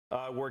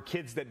were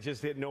kids that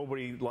just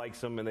nobody likes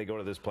them, and they go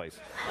to this place,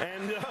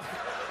 and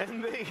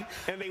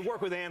they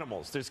work with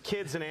animals. There's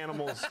kids and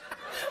animals.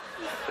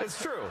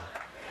 It's true.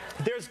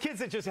 There's kids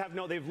that just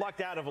they've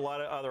lucked out of a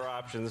lot of other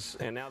options,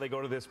 and now they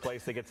go to this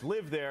place. They get to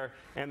live there,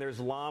 and there's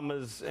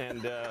llamas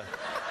and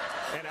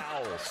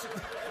owls.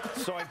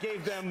 So I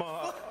gave them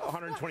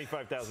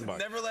 $125,000.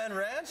 Neverland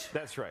Ranch?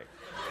 That's right.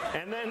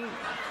 And then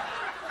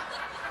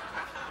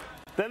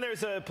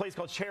there's a place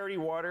called Charity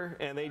Water,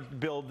 and they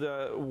build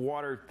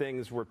water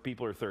things where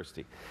people are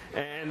thirsty.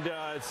 And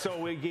so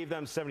we gave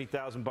them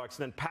 $70,000.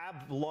 Then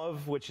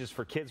Love, which is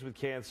for kids with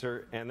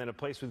cancer, and then a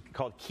place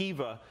called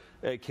Kiva,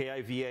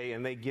 K-I-V-A,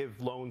 and they give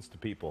loans to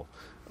people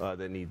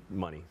that need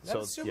money.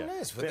 That's super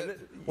nice.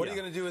 What are you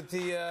going to do with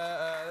the?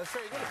 That's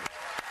very good.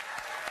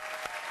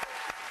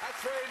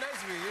 That's very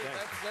nice of you.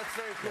 That's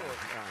very cool.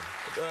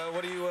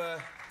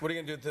 What are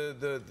you going to do with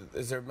the?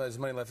 Is there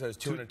money left? There's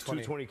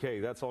 220.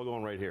 220K. That's all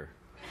going right here.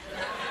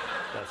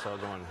 That's all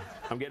going.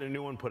 I'm getting a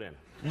new one put in.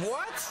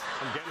 What?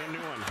 I'm getting a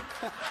new one.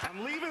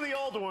 I'm leaving the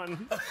old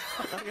one.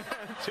 I'm going to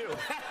have two.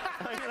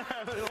 I'm going to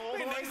have an old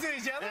one next to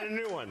each other? and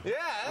a new one. Yeah,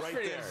 that's right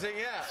pretty there. interesting,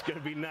 yeah. It's going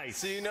to be nice.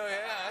 So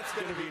that's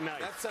going to be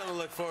nice. That's something to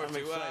look forward to.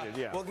 I'm excited,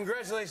 yeah. Well,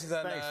 congratulations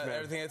on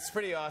everything. It's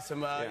pretty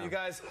awesome. Yeah. You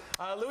guys,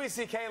 Louis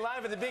C.K.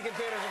 live at the Beacon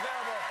Theater is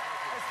available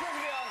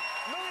exclusively on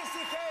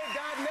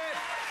LouisCK.net.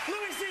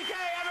 Louis C.K.,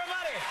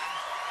 everybody!